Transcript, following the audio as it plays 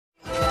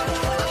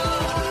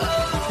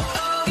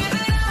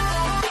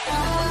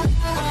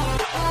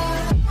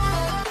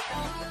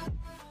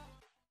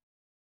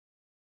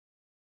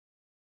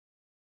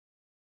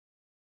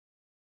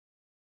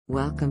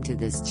Welcome to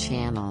this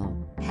channel.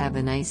 Have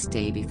a nice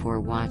day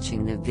before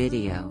watching the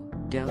video.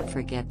 Don't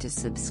forget to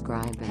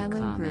subscribe and Helen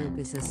comment. Grube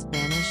is a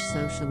Spanish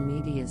social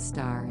media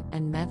star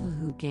and model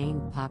who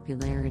gained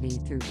popularity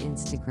through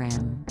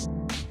Instagram.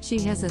 She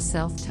has a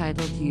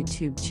self-titled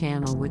YouTube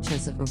channel which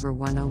has over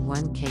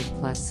 101k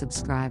plus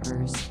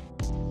subscribers.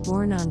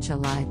 Born on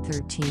July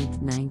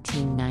 13,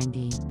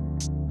 1990.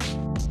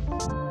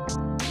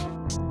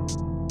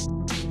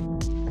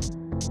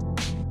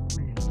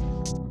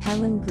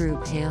 Helen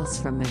Grube hails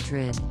from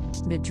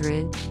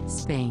Madrid,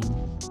 Spain.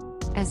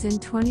 As in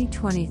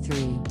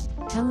 2023,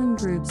 Helen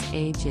Grube's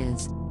age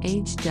is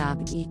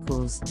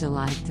equals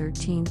July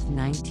 13,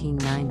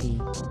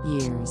 1990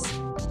 years.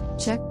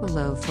 Check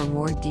below for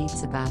more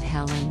deets about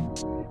Helen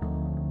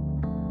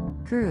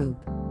Grube.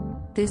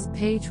 This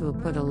page will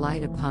put a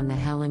light upon the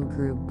Helen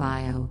Grube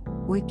bio,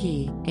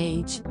 wiki,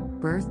 age,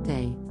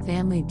 birthday,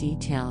 family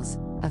details,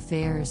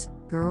 affairs,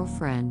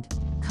 girlfriend,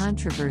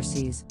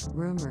 controversies,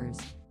 rumors,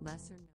 lesser